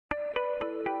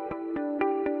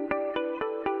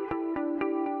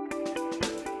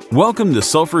Welcome to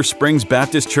Sulphur Springs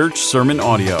Baptist Church Sermon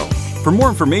Audio. For more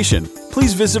information,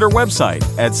 please visit our website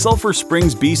at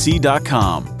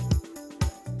sulphurspringsbc.com. Appreciate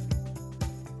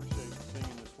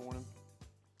singing this morning.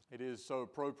 It is so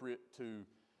appropriate to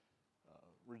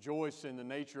rejoice in the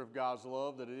nature of God's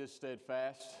love, that it is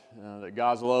steadfast, that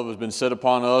God's love has been set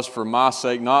upon us for my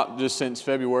sake, not just since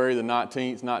February the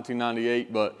 19th,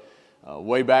 1998, but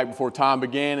way back before time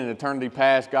began and eternity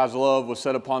past. God's love was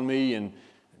set upon me, and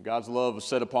God's love was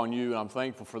set upon you, and I'm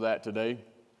thankful for that today.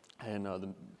 And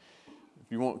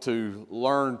if you want to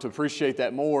learn to appreciate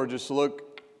that more, just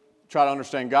try to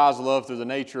understand God's love through the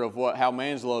nature of how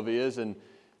man's love is and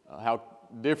how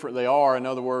different they are. In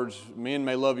other words, men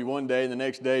may love you one day, and the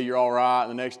next day you're all right,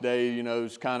 and the next day,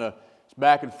 it's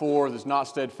back and forth. It's not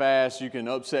steadfast. You can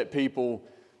upset people.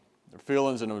 Their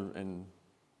feelings and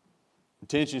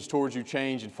intentions towards you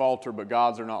change and falter, but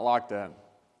God's are not like that.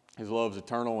 His love is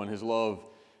eternal, and His love,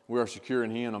 we are secure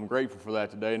in Him. I'm grateful for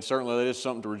that today, and certainly that is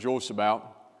something to rejoice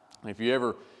about. And if you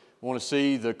ever want to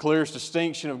see the clearest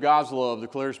distinction of God's love, the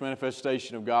clearest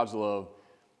manifestation of God's love,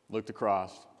 look to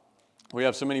Christ. We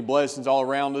have so many blessings all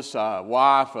around us, a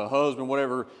wife, a husband,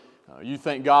 whatever you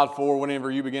thank God for. Whenever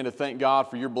you begin to thank God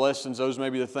for your blessings, those may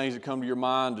be the things that come to your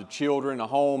mind, the children, a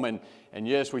home, and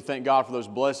yes, we thank God for those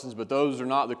blessings, but those are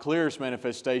not the clearest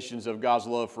manifestations of God's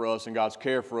love for us and God's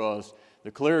care for us.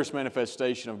 The clearest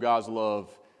manifestation of God's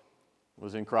love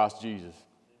was in Christ Jesus,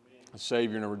 a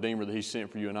Savior and a Redeemer that He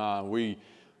sent for you and I. We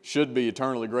should be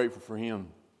eternally grateful for Him.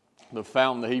 The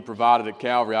fountain that He provided at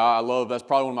Calvary, I love, that's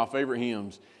probably one of my favorite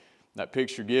hymns, that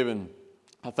picture given.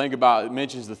 I think about, it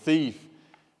mentions the thief,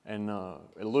 and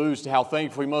it alludes to how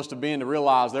thankful he must have been to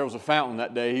realize there was a fountain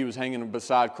that day. He was hanging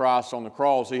beside Christ on the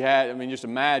cross. Just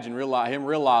imagine him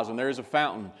realizing there is a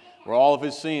fountain where all of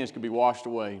his sins could be washed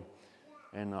away.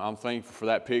 And I'm thankful for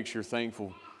that picture,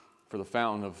 thankful for the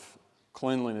fountain of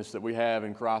cleanliness that we have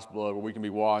in Christ's blood, where we can be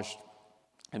washed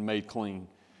and made clean.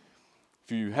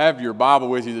 If you have your Bible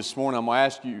with you this morning, I'm going to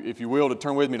ask you, if you will, to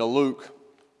turn with me to Luke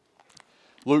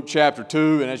chapter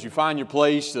 2. And as you find your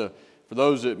place, for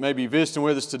those that may be visiting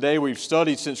with us today, we've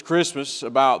studied since Christmas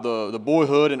about the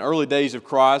boyhood and early days of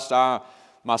Christ.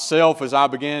 Myself, as I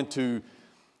began to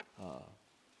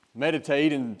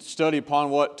meditate and study upon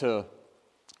what to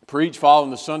preach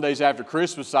following the Sundays after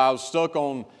Christmas, I was stuck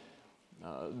on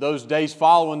those days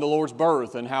following the Lord's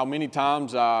birth, and how many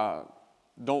times I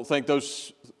don't think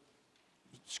those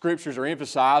scriptures are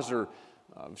emphasized, or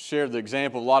I've shared the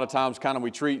example. A lot of times we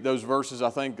treat those verses,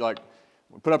 I think, like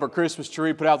we put up our Christmas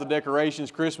tree, put out the decorations,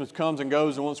 Christmas comes and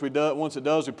goes, and once it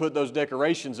does, we put those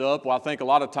decorations up. Well, I think a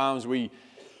lot of times we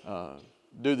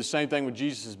do the same thing with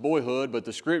Jesus' boyhood, but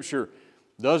the Scripture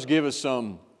does give us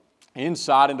some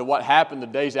insight into what happened the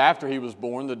days after He was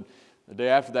born, the day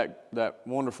after that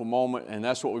wonderful moment, and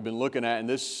that's what we've been looking at. And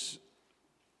this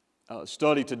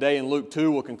study today in Luke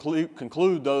 2 will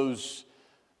conclude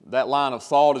that line of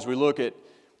thought as we look at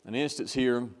an instance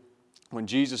here when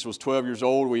Jesus was 12 years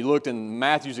old. We looked in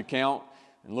Matthew's account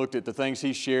and looked at the things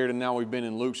he shared, and now we've been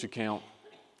in Luke's account.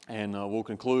 And we'll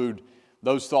conclude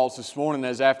those thoughts this morning,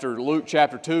 as after Luke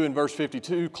chapter 2 and verse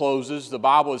 52 closes, the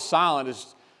Bible is silent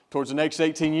as towards the next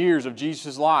 18 years of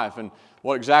Jesus' life. And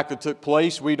what exactly took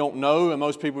place, we don't know, and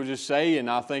most people just say, and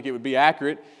I think it would be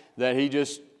accurate, that he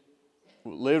just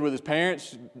lived with his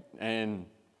parents and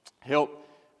helped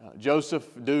Joseph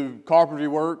do carpentry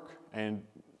work and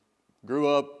grew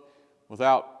up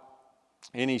without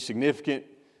any significant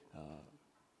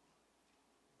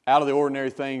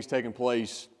out-of-the-ordinary things taking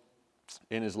place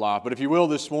in his life. But if you will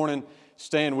this morning,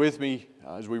 stand with me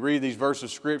as we read these verses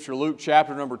of Scripture. Luke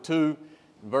chapter number 2,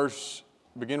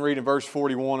 begin reading verse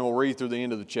 41, and we'll read through the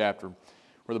end of the chapter,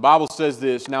 where the Bible says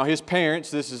this: Now his parents,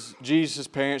 this is Jesus'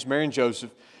 parents, Mary and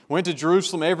Joseph, went to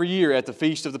Jerusalem every year at the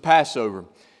feast of the Passover.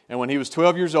 And when he was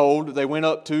 12 years old, they went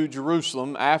up to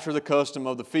Jerusalem after the custom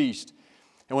of the feast.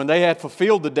 And when they had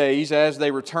fulfilled the days, as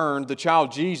they returned, the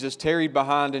child Jesus tarried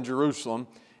behind in Jerusalem,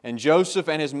 and Joseph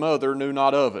and his mother knew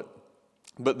not of it.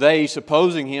 But they,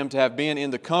 supposing him to have been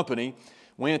in the company,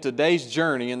 went a day's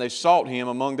journey, and they sought him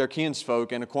among their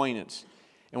kinsfolk and acquaintance.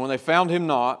 And when they found him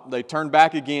not, they turned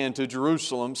back again to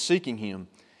Jerusalem, seeking him.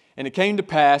 And it came to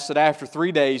pass that after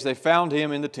 3 days they found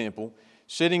him in the temple,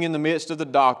 sitting in the midst of the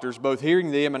doctors, both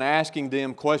hearing them and asking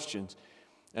them questions.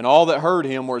 And all that heard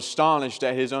him were astonished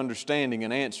at his understanding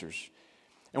and answers.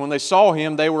 And when they saw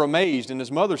him, they were amazed. And his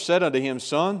mother said unto him,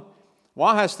 Son,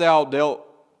 why hast thou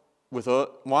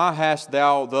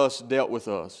thus dealt with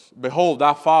us? Behold,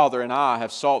 thy father and I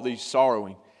have sought thee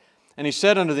sorrowing. And he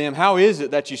said unto them, How is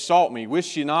it that ye sought me?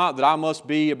 Wist ye not that I must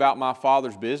be about my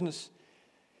father's business?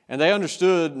 And they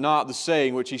understood not the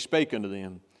saying which he spake unto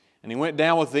them. And he went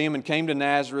down with them and came to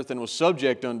Nazareth and was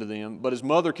subject unto them. But his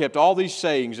mother kept all these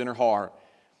sayings in her heart.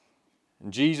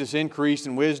 And Jesus increased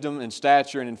in wisdom and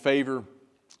stature and in favor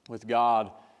with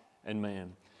God and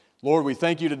man. Lord, we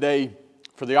thank you today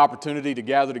for the opportunity to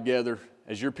gather together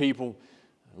as your people.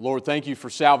 Lord, thank you for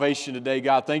salvation today,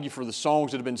 God. Thank you for the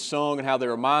songs that have been sung and how they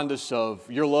remind us of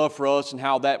your love for us and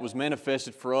how that was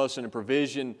manifested for us in a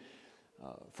provision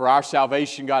for our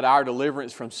salvation, God, our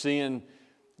deliverance from sin.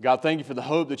 God, thank you for the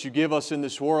hope that you give us in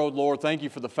this world, Lord. Thank you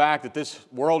for the fact that this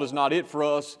world is not it for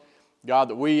us. God,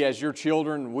 that we as your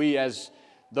children, we as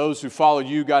those who follow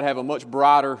you, God, have a much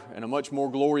brighter and a much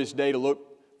more glorious day to look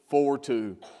forward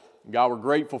to. God, we're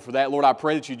grateful for that. Lord, I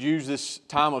pray that you'd use this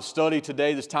time of study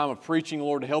today, this time of preaching,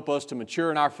 Lord, to help us to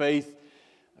mature in our faith.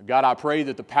 God, I pray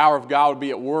that the power of God would be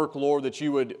at work, Lord, that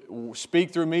you would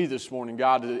speak through me this morning,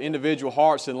 God, to individual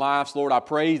hearts and lives. Lord, I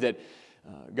pray that,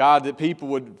 God, that people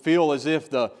would feel as if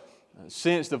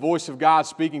sense the voice of God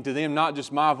speaking to them, not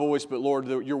just my voice, but Lord,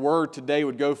 that your word today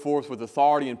would go forth with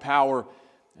authority and power.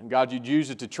 And God, you'd use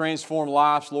it to transform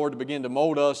lives, Lord, to begin to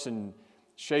mold us and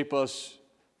shape us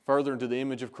further into the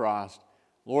image of Christ.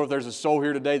 Lord, if there's a soul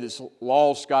here today that's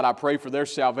lost, God, I pray for their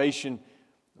salvation.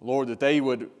 Lord, that they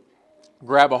would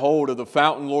grab a hold of the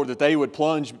fountain, Lord, that they would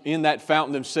plunge in that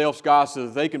fountain themselves, God, so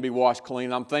that they can be washed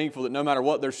clean. I'm thankful that no matter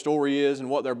what their story is and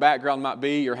what their background might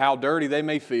be or how dirty they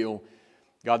may feel,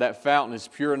 God, that fountain is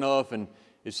pure enough and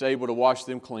it's able to wash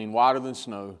them clean, whiter than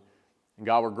snow. And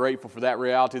God, we're grateful for that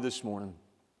reality this morning.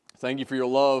 Thank you for your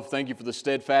love. Thank you for the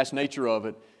steadfast nature of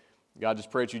it. God,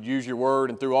 just pray that you'd use your word,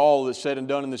 and through all that's said and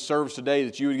done in this service today,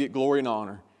 that you would get glory and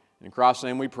honor. In Christ's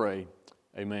name we pray.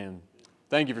 Amen.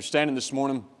 Thank you for standing this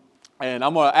morning. And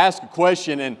I'm going to ask a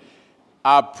question, and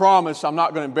I promise I'm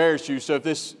not going to embarrass you. So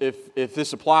if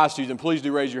this applies to you, then please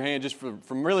do raise your hand, just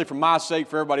from my sake,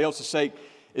 for everybody else's sake.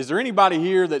 Is there anybody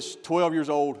here that's 12 years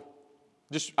old?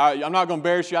 I'm not going to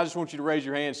embarrass you. I just want you to raise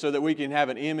your hand so that we can have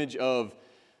an image of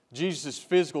Jesus'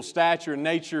 physical stature and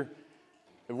nature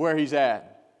of where He's at.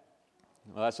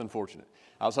 Well, that's unfortunate.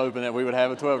 I was hoping that we would have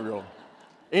a 12-year-old.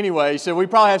 Anyway, so we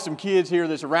probably have some kids here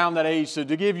that's around that age. So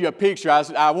to give you a picture,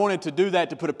 I wanted to do that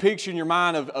to put a picture in your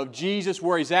mind of Jesus,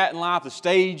 where He's at in life, the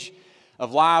stage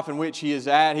of life in which He is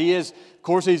at. He is, of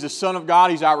course, He's the Son of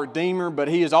God. He's our Redeemer, but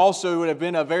He is also would have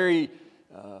been a very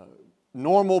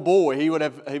normal boy. He would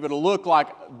have looked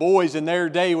like boys in their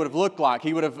day would have looked like.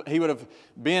 He would have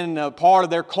been a part of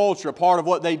their culture, a part of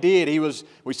what they did.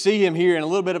 We see Him here in a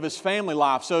little bit of His family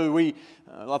life. So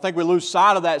I think we lose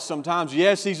sight of that sometimes.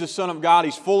 Yes, He's the Son of God.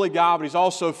 He's fully God, but He's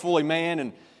also fully man.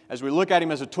 And as we look at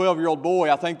Him as a 12-year-old boy,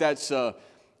 I think that's a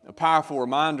powerful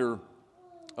reminder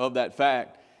of that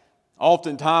fact.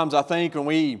 Oftentimes, I think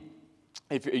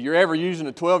if you're ever using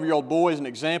a 12-year-old boy as an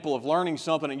example of learning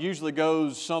something, it usually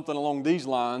goes something along these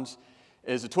lines.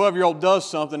 As a 12-year-old does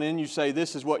something, and you say,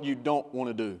 this is what you don't want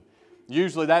to do.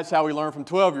 Usually that's how we learn from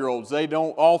 12-year-olds. They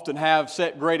don't often have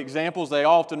set great examples. They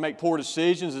often make poor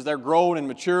decisions as they're growing and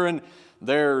maturing.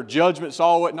 Their judgment's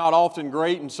not often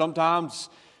great, and sometimes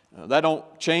they don't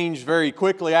change very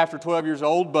quickly after 12 years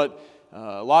old, but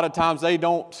a lot of times they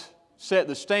don't set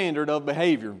the standard of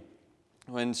behavior.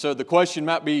 And so the question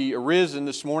might be arisen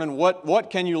this morning, what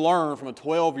can you learn from a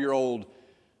 12-year-old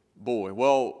boy?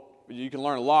 Well, you can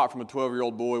learn a lot from a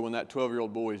 12-year-old boy when that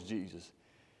 12-year-old boy is Jesus.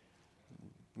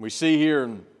 We see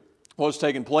here what's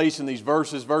taking place in these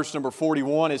verses. Verse number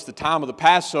 41 is the time of the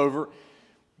Passover.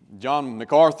 John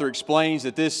MacArthur explains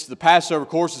that the Passover, of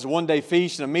course, is a one-day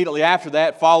feast, and immediately after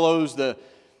that follows the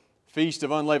Feast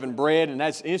of Unleavened Bread, and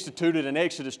that's instituted in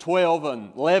Exodus 12,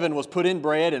 and leaven was put in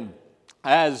bread, and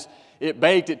as it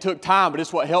baked, it took time, but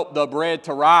it's what helped the bread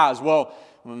to rise. Well,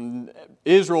 when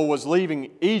Israel was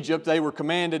leaving Egypt, they were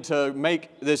commanded to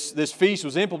make this feast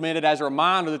was implemented as a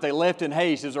reminder that they left in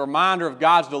haste, as a reminder of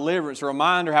God's deliverance, a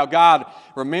reminder how God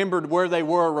remembered where they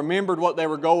were, remembered what they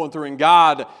were going through, and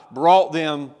God brought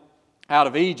them out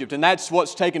of Egypt. And that's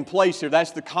what's taking place here.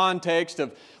 That's the context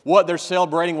of what they're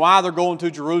celebrating, why they're going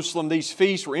to Jerusalem. These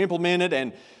feasts were implemented,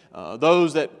 and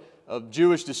those that of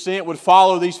Jewish descent would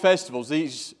follow these festivals,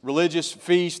 these religious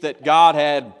feasts that God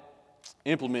had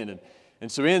implemented.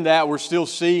 And so in that, we're still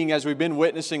seeing, as we've been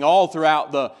witnessing all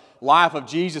throughout the life of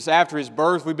Jesus after His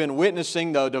birth, we've been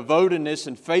witnessing the devotedness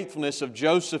and faithfulness of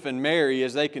Joseph and Mary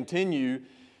as they continue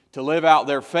to live out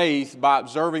their faith by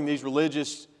observing these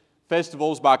religious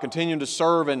festivals, by continuing to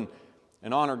serve and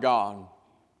honor God.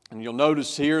 And you'll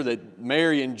notice here that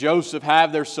Mary and Joseph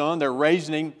have their son. They're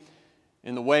raising him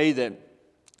in the way that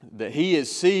he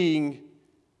is seeing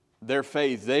their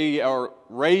faith. They are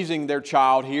raising their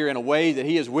child here in a way that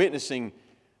he is witnessing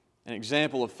an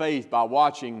example of faith by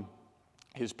watching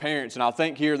his parents. And I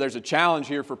think here there's a challenge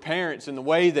here for parents in the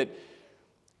way that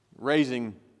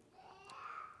raising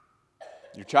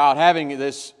your child, having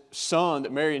this son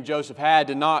that Mary and Joseph had,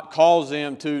 did not cause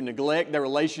them to neglect their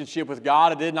relationship with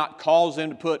God. It did not cause them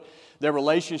to put their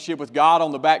relationship with God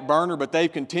on the back burner, but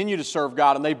they've continued to serve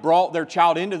God, and they brought their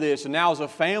child into this. And now as a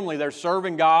family, they're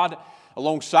serving God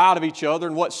alongside of each other.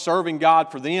 And what serving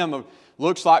God for them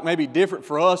looks like may be different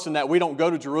for us in that we don't go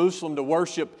to Jerusalem to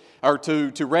worship or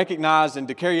to recognize and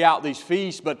to carry out these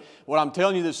feasts. But what I'm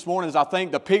telling you this morning is I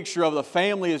think the picture of the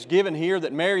family is given here,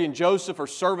 that Mary and Joseph are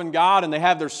serving God and they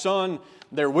have their son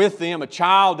there with them, a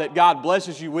child that God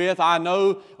blesses you with. I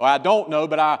know, or I don't know,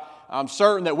 but I'm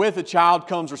certain that with a child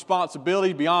comes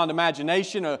responsibility beyond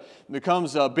imagination.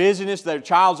 Becomes a busyness. Their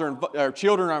children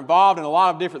are involved in a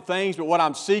lot of different things. But what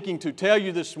I'm seeking to tell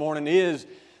you this morning is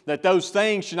that those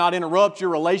things should not interrupt your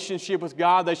relationship with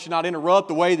God. They should not interrupt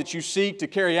the way that you seek to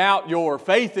carry out your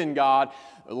faith in God.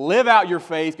 Live out your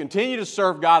faith, continue to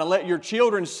serve God, and let your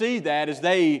children see that as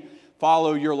they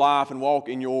follow your life and walk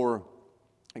in your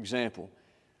example.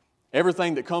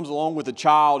 Everything that comes along with a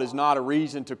child is not a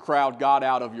reason to crowd God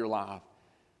out of your life.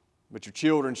 But your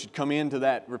children should come into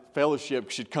that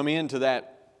fellowship, should come into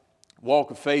that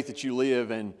walk of faith that you live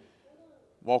and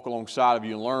walk alongside of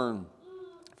you and learn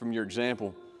from your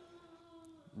example.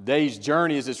 Day's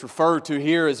journey, as it's referred to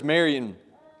here as Mary and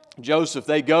Joseph,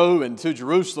 they go into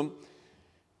Jerusalem.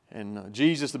 And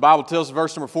Jesus, the Bible tells us,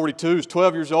 verse number 42, is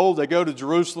 12 years old. They go to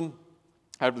Jerusalem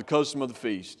after the custom of the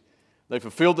feast. They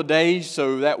fulfilled the days,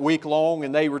 so that week long,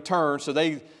 and they return. So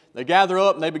they gather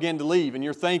up and they begin to leave. And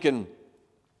you're thinking,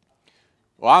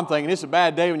 well, I'm thinking it's a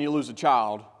bad day when you lose a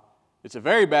child. It's a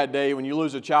very bad day when you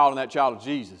lose a child, and that child is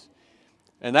Jesus.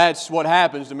 And that's what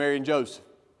happens to Mary and Joseph.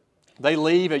 They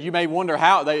leave, and you may wonder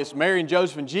how it's Mary and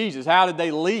Joseph and Jesus. How did they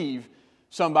leave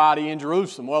somebody in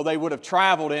Jerusalem? Well, they would have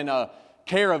traveled in a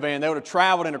caravan. They would have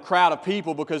traveled in a crowd of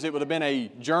people because it would have been a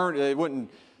journey. They wouldn't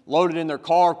load it in their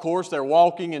car, of course. They're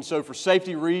walking, and so for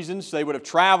safety reasons, they would have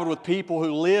traveled with people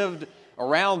who lived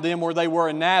around them where they were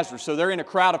in Nazareth. So they're in a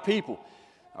crowd of people.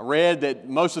 I read that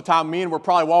most of the time men were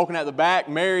probably walking at the back.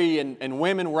 Mary and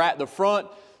women were at the front.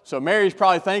 So Mary's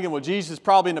probably thinking, well, Jesus is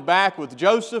probably in the back with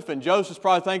Joseph, and Joseph's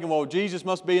probably thinking, well, Jesus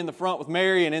must be in the front with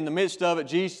Mary, and in the midst of it,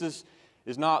 Jesus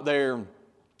is not there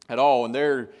at all. And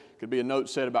there could be a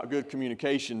note said about good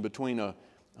communication between a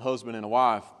husband and a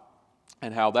wife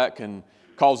and how that can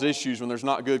cause issues when there's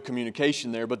not good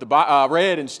communication there. But I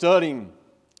read in studying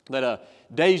that a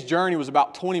day's journey was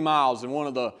about 20 miles in one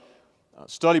of the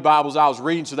study Bibles I was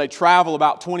reading. So they travel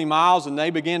about 20 miles, and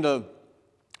they begin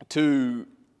to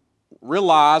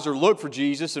realize or look for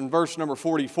Jesus. In verse number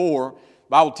 44, the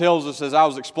Bible tells us, as I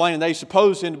was explaining, they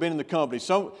supposed him to have been in the company.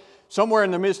 Somewhere in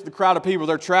the midst of the crowd of people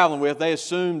they're traveling with, they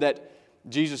assumed that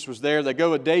Jesus was there. They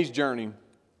go a day's journey,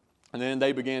 and then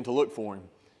they began to look for him.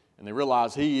 And they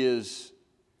realize he's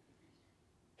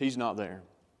not there.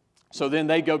 So then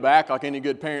they go back like any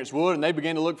good parents would, and they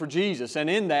begin to look for Jesus. And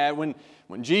in that, when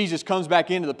Jesus comes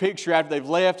back into the picture after they've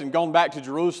left and gone back to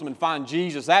Jerusalem and find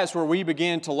Jesus, that's where we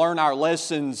begin to learn our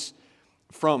lessons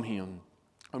from him.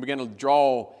 We begin to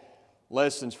draw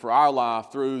lessons for our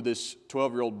life through this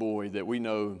 12-year-old boy that we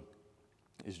know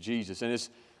is Jesus. And it's,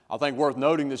 I think, worth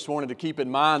noting this morning to keep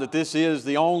in mind that this is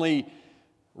the only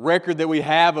record that we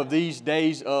have of these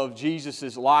days of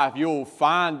Jesus' life. You'll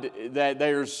find that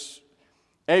there's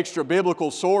extra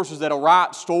biblical sources that'll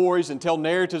write stories and tell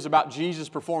narratives about Jesus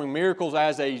performing miracles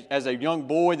as a young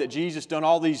boy, that Jesus done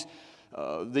all these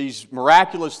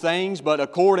miraculous things. But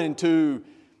according to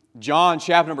John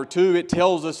chapter number 2, it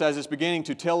tells us, as it's beginning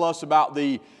to tell us about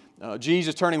the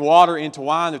Jesus turning water into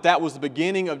wine, that was the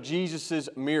beginning of Jesus'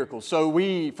 miracle. So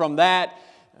we, from that,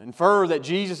 infer that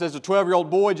Jesus, as a 12-year-old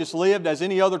boy, just lived as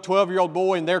any other 12-year-old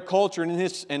boy in their culture and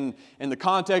in the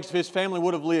context of his family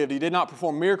would have lived. He did not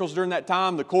perform miracles during that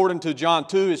time. According to John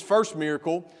 2, his first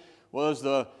miracle was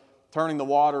the turning the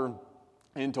water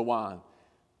into wine.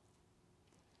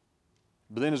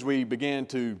 But then as we began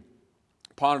to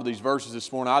ponder these verses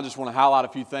this morning, I just want to highlight a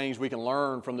few things we can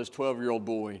learn from this 12-year-old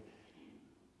boy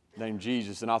named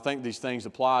Jesus. And I think these things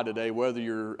apply today, whether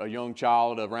you're a young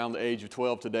child around the age of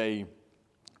 12 today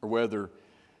or whether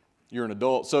you're an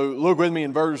adult. So look with me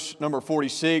in verse number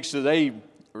 46. So they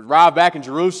arrived back in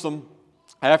Jerusalem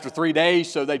after 3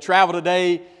 days. So they traveled a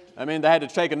day. I mean, they had to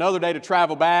take another day to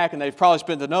travel back, and they've probably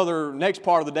spent another next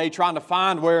part of the day trying to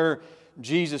find where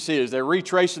Jesus is. They're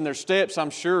retracing their steps,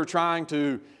 I'm sure, trying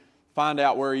to find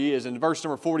out where he is. And verse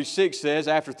number 46 says,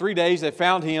 after 3 days they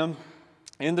found him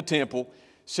in the temple,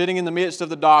 sitting in the midst of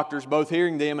the doctors, both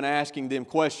hearing them and asking them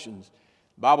questions.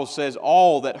 The Bible says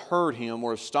all that heard him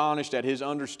were astonished at his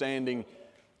understanding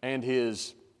and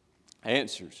His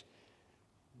answers.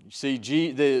 You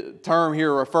see, the term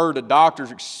here referred to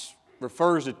doctors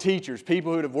refers to teachers,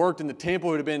 people who have worked in the temple,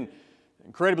 who have been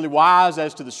incredibly wise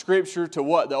as to the Scripture, to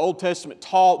what the Old Testament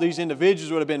taught. These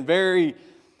individuals would have been very,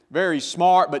 very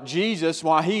smart. But Jesus,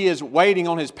 while He is waiting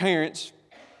on His parents,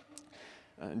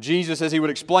 Jesus, as He would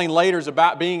explain later, is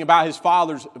being about His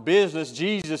Father's business.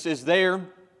 Jesus is there,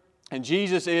 and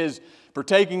Jesus is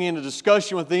partaking in a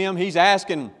discussion with them. He's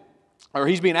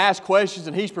being asked questions,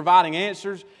 and He's providing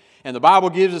answers. And the Bible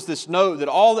gives us this note that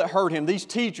all that heard Him, these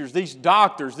teachers, these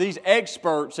doctors, these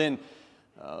experts in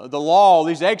the law,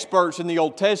 these experts in the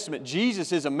Old Testament,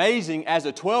 Jesus is amazing as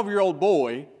a 12-year-old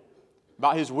boy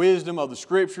about His wisdom of the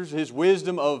Scriptures, His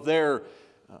wisdom of their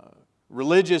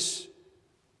religious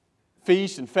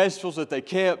feasts and festivals that they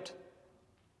kept.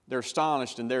 They're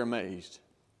astonished and they're amazed.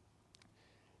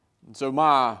 And so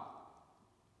my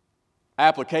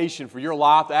application for your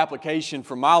life, the application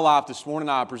for my life this morning,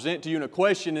 I present to you in a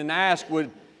question and ask,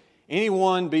 would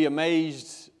anyone be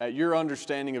amazed at your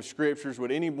understanding of Scriptures?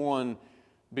 Would anyone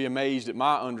be amazed at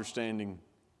my understanding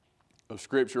of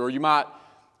Scripture? Or you might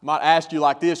ask you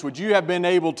like this, would you have been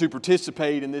able to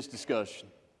participate in this discussion?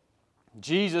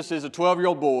 Jesus is a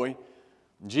 12-year-old boy.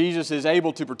 Jesus is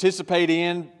able to participate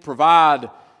in, provide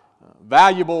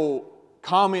valuable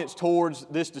comments towards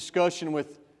this discussion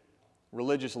with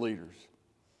religious leaders.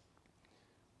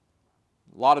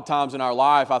 A lot of times in our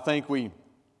life, I think we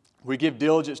give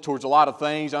diligence towards a lot of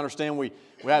things. I understand we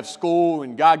have school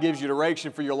and God gives you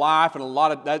direction for your life, and a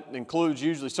lot of that includes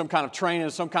usually some kind of training,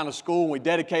 some kind of school, and we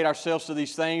dedicate ourselves to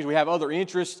these things. We have other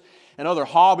interests and other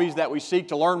hobbies that we seek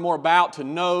to learn more about, to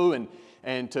know,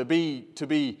 and to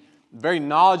be very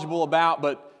knowledgeable about.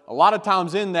 But a lot of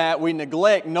times in that, we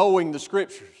neglect knowing the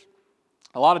Scriptures.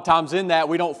 A lot of times in that,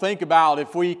 we don't think about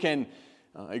if we can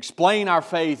explain our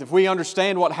faith, if we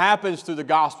understand what happens through the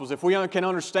Gospels, if we can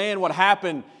understand what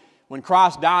happened when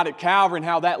Christ died at Calvary and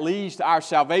how that leads to our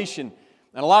salvation.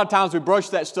 And a lot of times we brush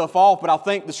that stuff off, but I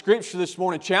think the Scripture this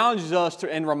morning challenges us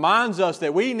and reminds us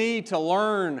that we need to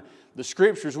learn the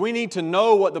Scriptures. We need to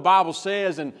know what the Bible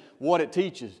says and what it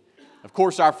teaches. Of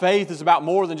course, our faith is about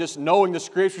more than just knowing the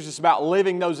Scriptures. It's about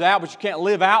living those out, but you can't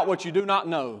live out what you do not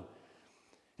know.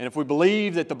 And if we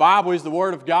believe that the Bible is the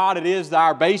Word of God, it is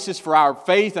our basis for our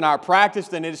faith and our practice,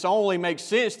 then it only makes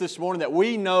sense this morning that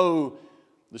we know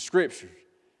the Scriptures.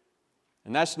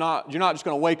 And you're not just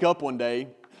going to wake up one day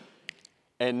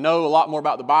and know a lot more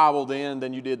about the Bible then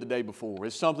than you did the day before.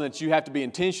 It's something that you have to be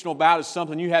intentional about. It's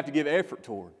something you have to give effort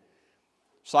toward.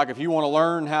 It's like if you want to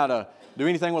learn how to do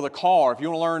anything with a car, if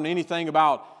you want to learn anything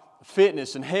about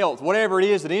fitness and health, whatever it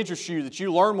is that interests you, that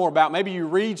you learn more about, maybe you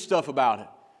read stuff about it.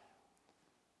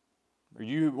 Or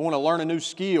you want to learn a new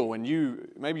skill and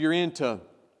maybe you're into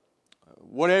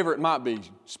whatever it might be,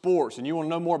 sports, and you want to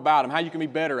know more about them, how you can be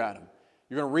better at them.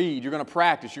 You're going to read, you're going to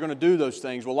practice, you're going to do those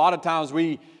things. Well, a lot of times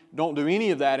we don't do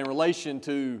any of that in relation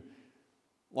to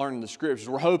learning the Scriptures.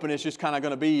 We're hoping it's just kind of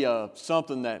going to be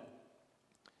something that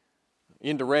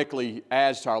indirectly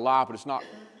adds to our life, but it's not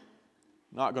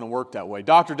going to work that way.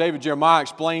 Dr. David Jeremiah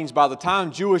explains, by the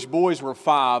time Jewish boys were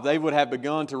 5, they would have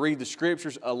begun to read the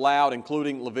Scriptures aloud,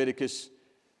 including Leviticus,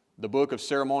 the book of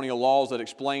ceremonial laws that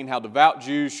explain how devout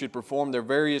Jews should perform their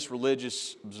various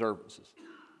religious observances.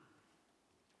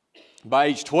 By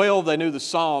age 12, they knew the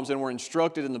Psalms and were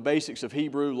instructed in the basics of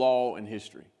Hebrew law and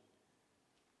history.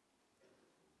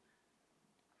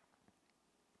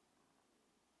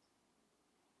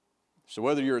 So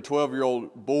whether you're a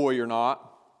 12-year-old boy or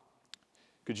not,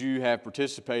 could you have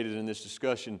participated in this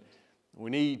discussion? We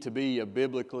need to be a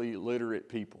biblically literate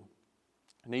people.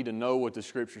 We need to know what the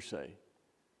Scriptures say.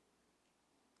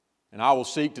 And I will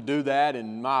seek to do that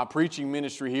in my preaching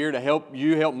ministry here to help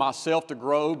myself to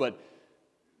grow, but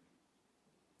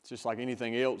it's just like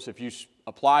anything else. If you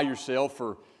apply yourself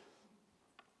for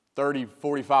 30,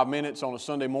 45 minutes on a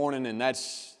Sunday morning and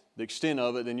that's the extent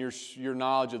of it, then your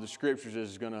knowledge of the Scriptures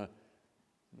is going to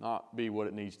not be what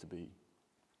it needs to be.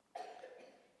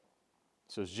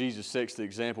 So as Jesus sets the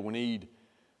example, we need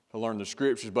to learn the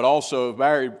Scriptures, but also a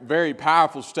very, very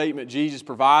powerful statement Jesus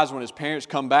provides when His parents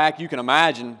come back. You can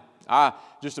imagine, I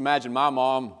just imagine my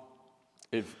mom,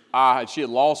 if she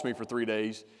had lost me for 3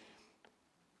 days,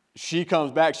 she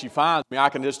comes back, she finds me, I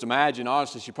can just imagine,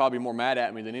 honestly, she'd probably be more mad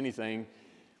at me than anything,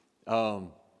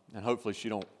 and hopefully she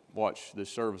don't watch this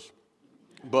service.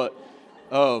 But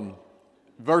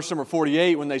verse number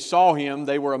 48, when they saw Him,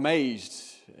 they were amazed.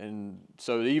 And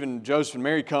so even Joseph and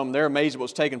Mary come, they're amazed at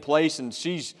what's taking place, and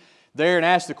she's there and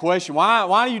asks the question,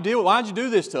 why did you do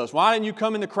this to us? Why didn't you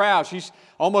come in the crowd? She's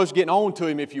almost getting on to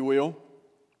him, if you will.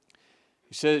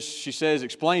 She says,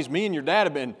 explains, me and your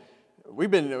dad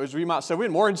we've been, as we might say, we've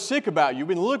been worried sick about you.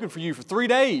 We've been looking for you for 3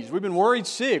 days. We've been worried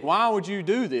sick. Why would you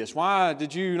do this? Why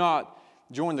did you not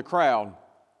join the crowd?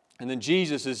 And then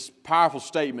Jesus' powerful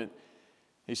statement,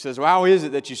 He says, well, how is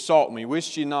it that you sought me?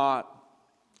 Wished ye not,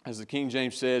 as the King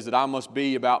James says, that I must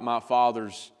be about my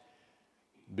Father's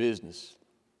business.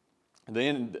 And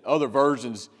then other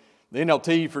versions, the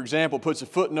NLT, for example, puts a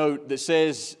footnote that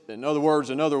says, in other words,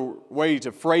 another way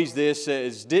to phrase this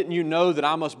says, didn't you know that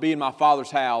I must be in my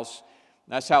Father's house?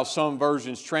 That's how some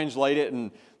versions translate it,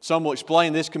 and some will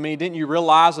explain this can mean, didn't you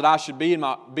realize that I should be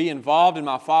involved in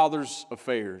my Father's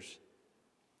affairs?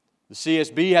 The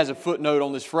CSB has a footnote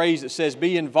on this phrase that says,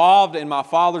 be involved in my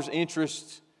Father's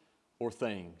interests or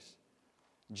things.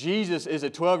 Jesus is a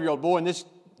 12-year-old boy, and this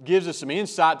gives us some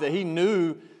insight that He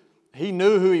knew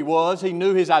who He was. He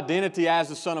knew His identity as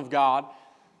the Son of God.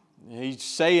 He's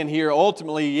saying here,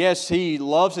 ultimately, yes, He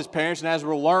loves His parents, and as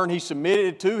we'll learn, He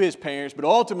submitted to His parents, but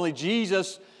ultimately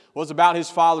Jesus was about His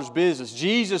Father's business.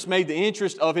 Jesus made the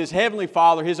interest of His Heavenly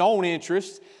Father His own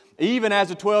interest, even as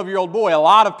a 12-year-old boy. A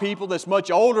lot of people that's much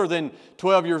older than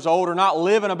 12 years old are not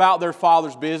living about their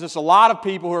Father's business. A lot of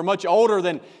people who are much older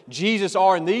than Jesus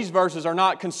are in these verses are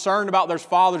not concerned about their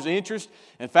Father's interest.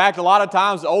 In fact, a lot of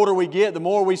times the older we get, the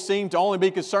more we seem to only be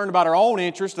concerned about our own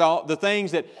interests, the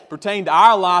things that pertain to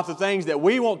our life, the things that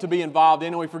we want to be involved in,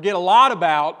 and we forget a lot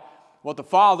about what the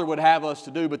Father would have us to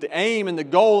do. But the aim and the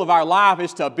goal of our life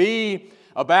is to be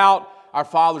about our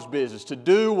Father's business, to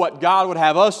do what God would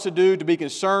have us to do, to be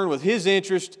concerned with His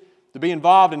interest, to be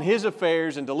involved in His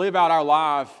affairs, and to live out our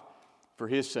life for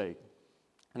His sake.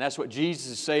 And that's what Jesus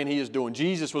is saying He is doing.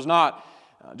 Jesus was not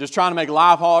just trying to make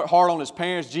life hard on His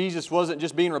parents. Jesus wasn't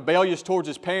just being rebellious towards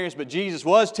His parents, but Jesus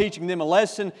was teaching them a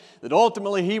lesson that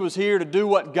ultimately He was here to do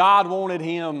what God wanted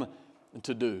Him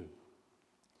to do.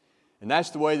 And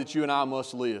that's the way that you and I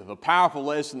must live. A powerful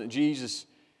lesson that Jesus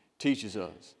teaches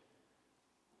us.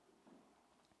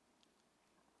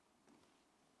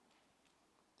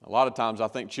 A lot of times I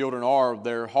think children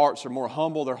their hearts are more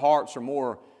humble, their hearts are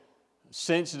more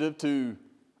sensitive to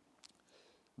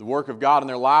the work of God in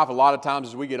their life. A lot of times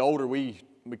as we get older, we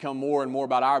become more and more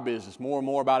about our business, more and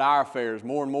more about our affairs,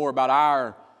 more and more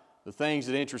about the things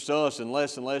that interest us, and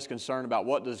less concerned about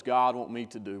what does God want me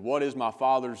to do? What is my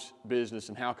Father's business,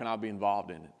 and how can I be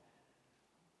involved in it?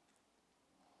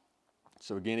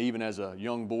 So again, even as a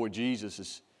young boy, Jesus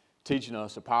is teaching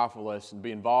us a powerful lesson,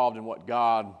 be involved in what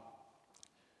God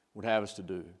would have us to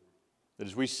do. That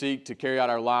as we seek to carry out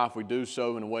our life, we do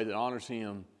so in a way that honors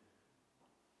Him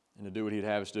and to do what He'd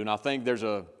have us to do. And I think there's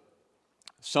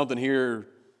something here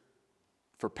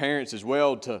for parents as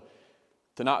well to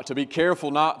be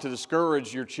careful not to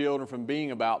discourage your children from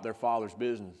being about their Father's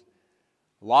business.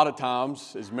 A lot of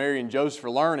times, as Mary and Joseph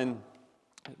are learning,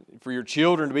 for your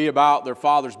children to be about their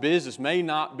Father's business may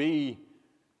not be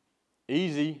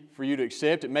easy for you to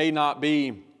accept. It may not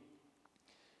be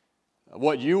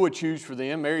what you would choose for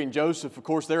them. Mary and Joseph, of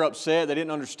course, they're upset. They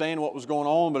didn't understand what was going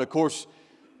on. But of course,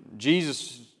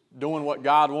 Jesus doing what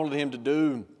God wanted Him to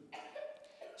do.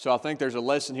 So I think there's a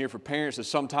lesson here for parents that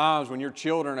sometimes when your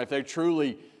children, if they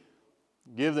truly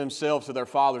give themselves to their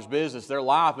Father's business, their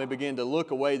life may begin to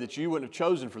look a way that you wouldn't have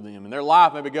chosen for them. And their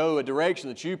life may go a direction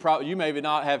that you maybe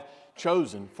not have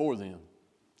chosen for them.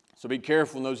 So be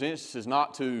careful in those instances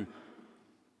not to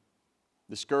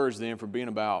discourage them from being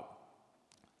about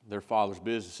their Father's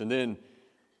business. And then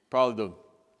probably the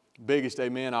biggest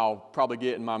amen I'll probably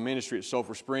get in my ministry at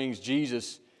Sulphur Springs,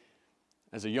 Jesus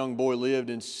as a young boy lived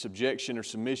in subjection or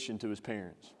submission to his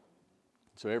parents.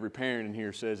 So every parent in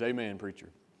here says, amen, preacher.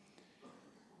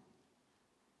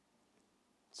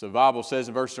 So the Bible says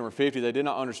in verse number 50, they did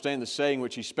not understand the saying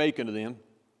which He spake unto them.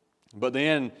 But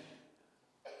then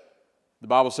the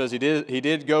Bible says he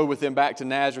did go with them back to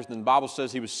Nazareth, and the Bible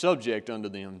says He was subject unto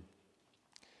them.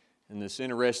 And it's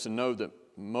interesting to know that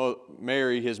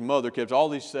Mary, His mother, kept all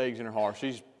these sayings in her heart.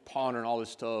 She's pondering all this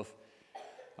stuff,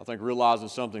 I think realizing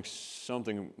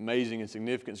something amazing and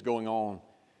significant is going on.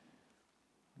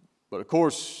 But of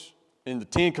course, in the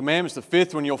 10 Commandments, the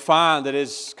 5th one, you'll find that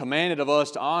it's commanded of us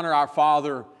to honor our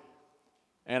father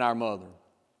and our mother.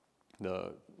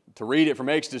 To read it from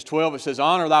Exodus 12, it says,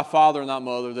 honor thy father and thy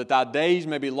mother, that thy days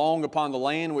may be long upon the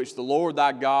land which the Lord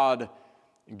thy God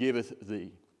giveth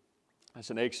thee.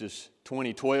 That's in Exodus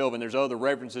 20:12, and there's other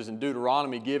references in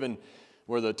Deuteronomy given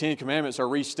where the 10 Commandments are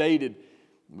restated.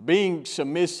 Being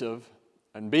submissive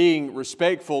and being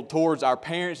respectful towards our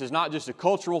parents is not just a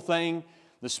cultural thing.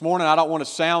 This morning I don't want to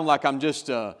sound like I'm just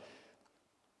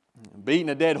beating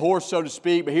a dead horse, so to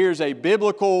speak, but here's a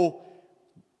biblical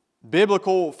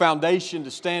foundation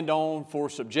to stand on for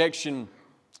subjection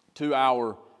to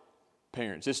our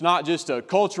parents. It's not just a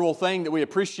cultural thing that we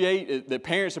appreciate, that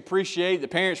parents appreciate, that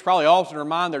parents probably often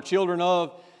remind their children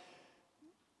of.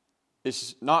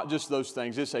 It's not just those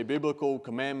things. It's a biblical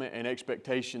commandment and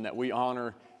expectation that we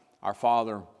honor our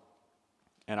father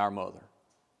and our mother.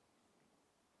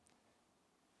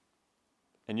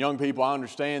 And young people, I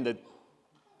understand that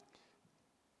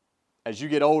as you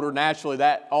get older, naturally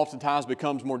that oftentimes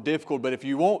becomes more difficult. But if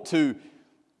you want to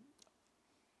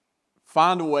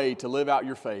find a way to live out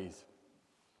your faith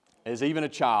as even a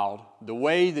child, the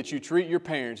way that you treat your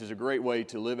parents is a great way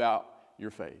to live out your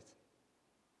faith.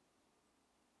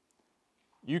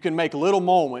 You can make little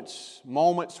moments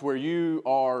where you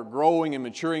are growing and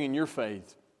maturing in your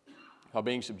faith by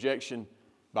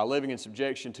living in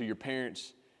subjection to your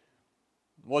parents.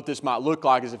 What this might look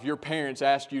like is if your parents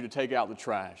ask you to take out the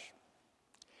trash,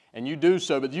 and you do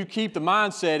so, but you keep the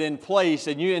mindset in place,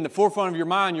 and you, in the forefront of your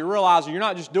mind, you realize you're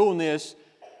not just doing this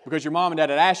because your mom and dad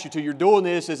had asked you to. You're doing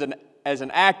this as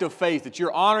an act of faith, that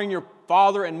you're honoring your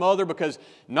father and mother because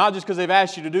not just because they've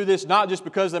asked you to do this, not just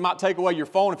because they might take away your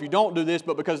phone if you don't do this,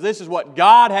 but because this is what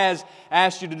God has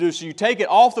asked you to do. So you take it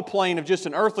off the plane of just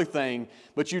an earthly thing,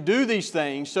 but you do these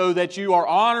things so that you are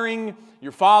honoring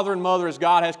your father and mother as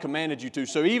God has commanded you to.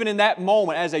 So even in that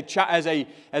moment, as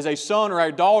a son or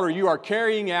a daughter, you are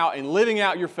carrying out and living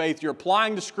out your faith. You're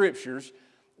applying the Scriptures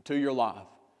to your life.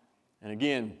 And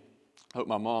again, I hope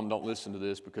my mom don't listen to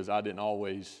this because I didn't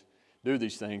always do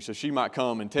these things, so she might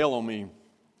come and tell on me.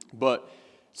 But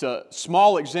it's a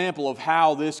small example of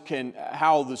how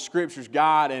the Scriptures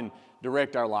guide and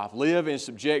direct our life. Live in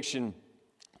subjection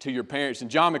to your parents. And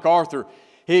John MacArthur,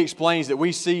 he explains that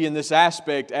we see in this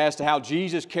aspect as to how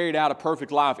Jesus carried out a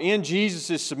perfect life. In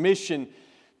Jesus' submission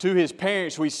to His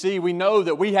parents, we know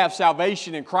that we have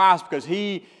salvation in Christ because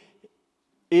He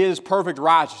is perfect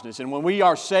righteousness. And when we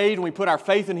are saved and we put our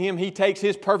faith in Him, He takes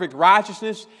His perfect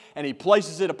righteousness and He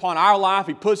places it upon our life.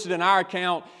 He puts it in our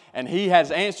account, and He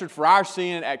has answered for our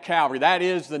sin at Calvary. That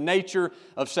is the nature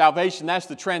of salvation. That's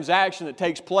the transaction that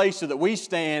takes place so that we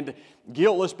stand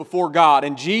guiltless before God.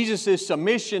 And Jesus'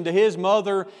 submission to His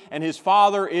mother and His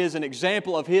father is an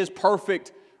example of His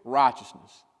perfect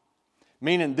righteousness.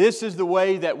 Meaning this is the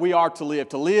way that we are to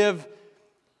live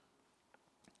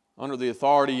under the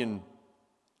authority and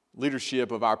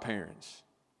leadership of our parents.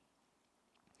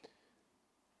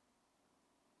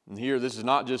 And here, this is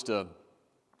not just a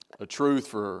truth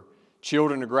for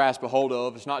children to grasp a hold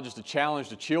of. It's not just a challenge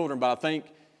to children, but I think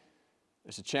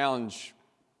it's a challenge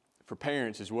for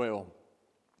parents as well.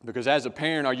 Because as a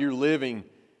parent, are you living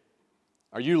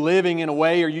in a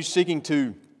way, are you seeking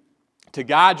to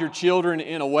guide your children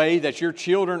in a way that your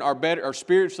children are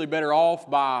spiritually better off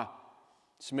by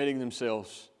submitting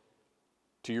themselves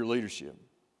to your leadership?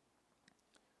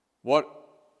 What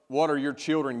are your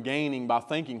children gaining by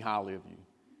thinking highly of you?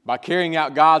 By carrying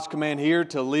out God's command here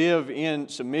to live in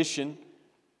submission?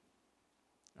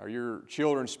 Are your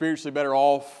children spiritually better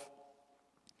off?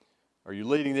 Are you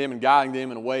leading them and guiding them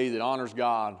in a way that honors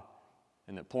God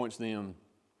and that points them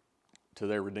to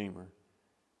their Redeemer?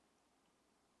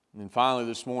 And then finally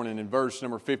this morning in verse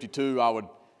number 52, I would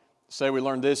say we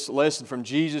learned this lesson from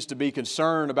Jesus to be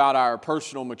concerned about our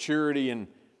personal maturity and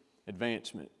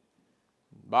advancement.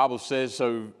 The Bible says,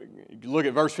 so you look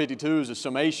at verse 52 as a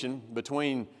summation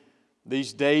between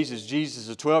these days as Jesus is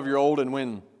a 12-year-old and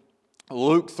when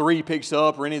Luke 3 picks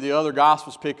up or any of the other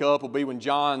Gospels pick up will be when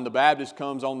John the Baptist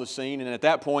comes on the scene. And at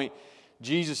that point,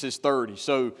 Jesus is 30.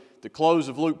 So at the close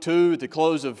of Luke 2, at the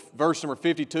close of verse number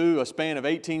 52, a span of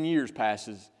 18 years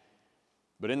passes.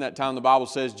 But in that time, the Bible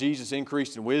says Jesus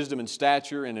increased in wisdom and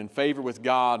stature and in favor with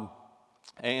God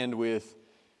and with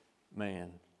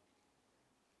man.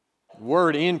 The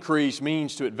word increase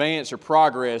means to advance or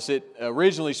progress. It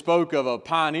originally spoke of a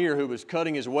pioneer who was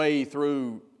cutting his way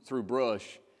through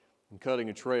brush and cutting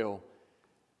a trail.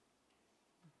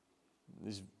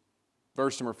 This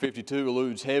verse number 52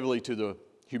 alludes heavily to the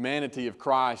humanity of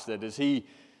Christ, that as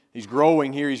He's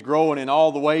growing here, He's growing in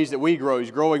all the ways that we grow. He's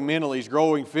growing mentally, He's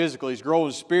growing physically, He's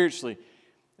growing spiritually,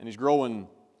 and He's growing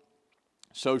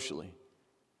socially.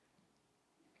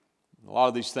 A lot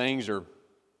of these things are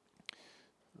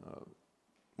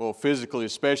physically,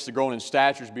 especially growing in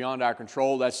stature is beyond our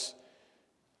control. That's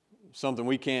something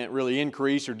we can't really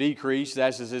increase or decrease.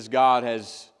 That's as God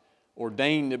has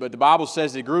ordained it. But the Bible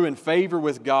says He grew in favor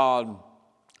with God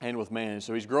and with man.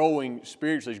 So He's growing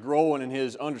spiritually. He's growing in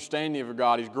His understanding of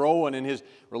God. He's growing in His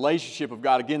relationship with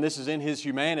God. Again, this is in His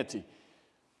humanity.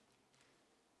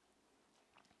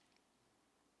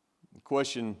 The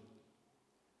question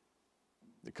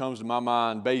that comes to my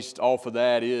mind based off of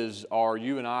that is, are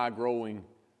you and I growing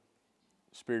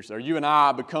spiritually? Are you and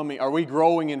I are we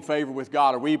growing in favor with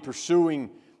God? Are we pursuing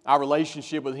our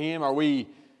relationship with Him? Are we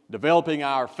developing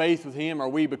our faith with Him? Are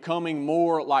we becoming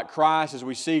more like Christ as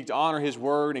we seek to honor His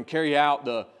Word and carry out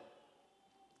the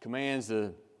commands,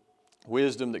 the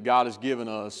wisdom that God has given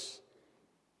us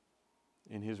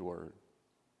in His Word?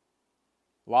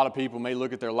 A lot of people may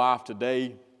look at their life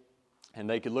today and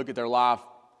they could look at their life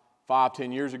 5,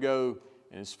 10 years ago,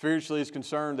 and spiritually is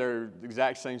concerned, they're the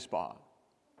exact same spot.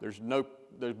 There's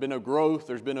been no growth,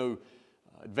 there's been no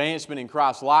advancement in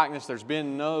Christ's likeness, there's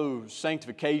been no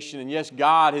sanctification, and yes,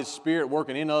 God, His Spirit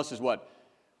working in us is what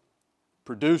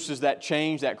produces that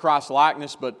change, that Christ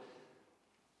likeness, but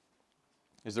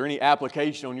is there any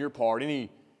application on your part, any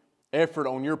effort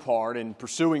on your part in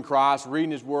pursuing Christ,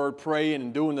 reading His Word, praying,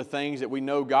 and doing the things that we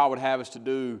know God would have us to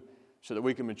do so that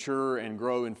we can mature and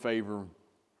grow in favor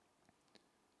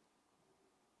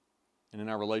and in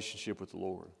our relationship with the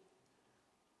Lord?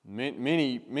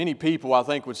 Many people, I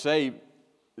think, would say,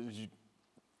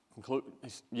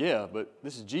 yeah, but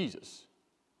this is Jesus.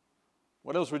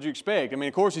 What else would you expect? I mean,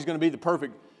 of course, He's going to be the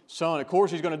perfect Son. Of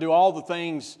course, He's going to do all the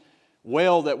things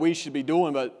well that we should be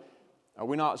doing, but are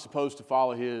we not supposed to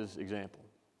follow His example?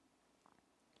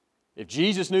 If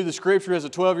Jesus knew the Scripture as a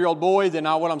 12-year-old boy, then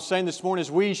what I'm saying this morning is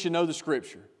we should know the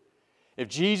Scripture. If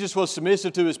Jesus was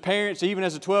submissive to His parents, even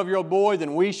as a 12-year-old boy,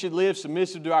 then we should live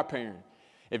submissive to our parents.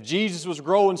 If Jesus was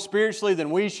growing spiritually, then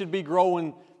we should be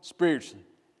growing spiritually.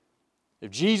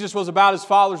 If Jesus was about His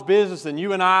Father's business, then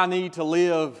you and I need to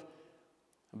live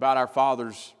about our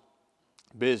Father's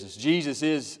business. Jesus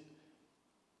is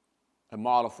a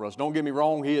model for us. Don't get me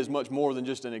wrong, He is much more than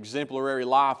just an exemplary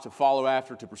life to follow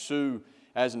after, to pursue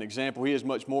as an example. He is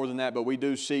much more than that, but we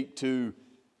do seek to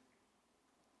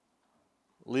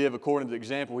live according to the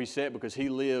example He set because He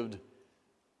lived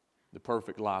the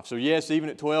perfect life. So yes, even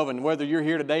at 12, and whether you're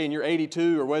here today and you're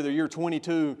 82 or whether you're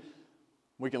 22,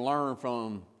 we can learn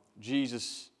from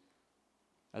Jesus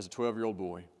as a 12-year-old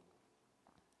boy.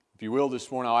 If you will this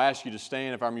morning, I'll ask you to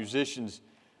stand. If our musicians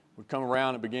would come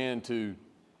around and begin to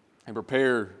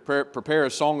prepare a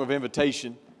song of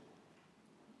invitation.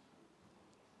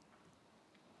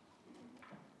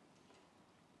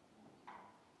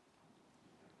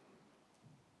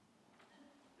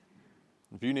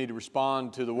 If you need to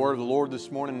respond to the word of the Lord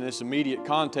this morning in this immediate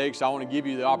context, I want to give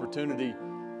you the opportunity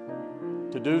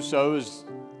to do so. As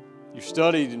you've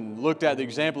studied and looked at the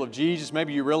example of Jesus,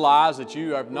 maybe you realize that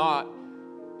you're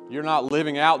not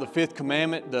living out the fifth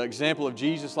commandment, the example of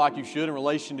Jesus, like you should in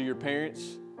relation to your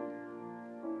parents.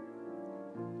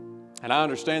 And I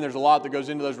understand there's a lot that goes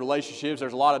into those relationships.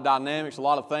 There's a lot of dynamics, a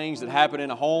lot of things that happen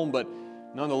in a home, but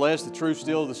nonetheless, the truth's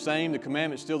still the same, the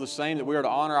commandment's still the same, that we are to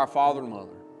honor our father and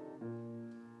mother.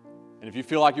 And if you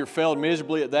feel like you're failed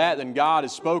miserably at that, then God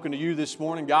has spoken to you this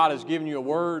morning. God has given you a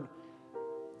word.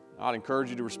 I'd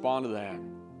encourage you to respond to that.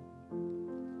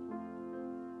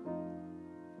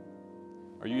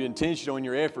 Are you intentional in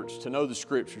your efforts to know the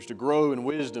Scriptures, to grow in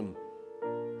wisdom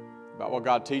about what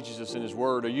God teaches us in His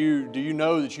Word? Do you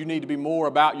know that you need to be more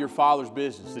about your Father's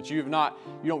business, that you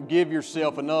don't give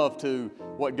yourself enough to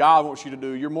what God wants you to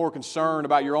do? You're more concerned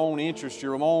about your own interests,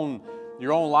 your own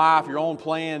life, your own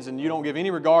plans, and you don't give any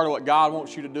regard to what God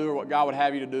wants you to do or what God would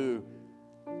have you to do.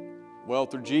 Well,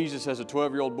 through Jesus as a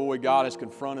 12-year-old boy, God has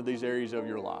confronted these areas of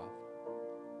your life.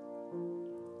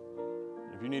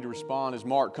 If you need to respond as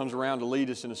Mark comes around to lead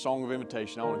us in a song of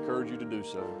invitation, I want to encourage you to do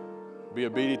so. Be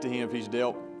obedient to him if he's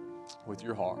dealt with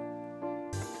your heart.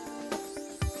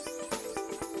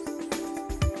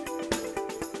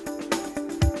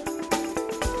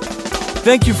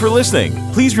 Thank you for listening.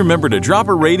 Please remember to drop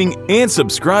a rating and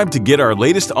subscribe to get our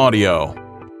latest audio.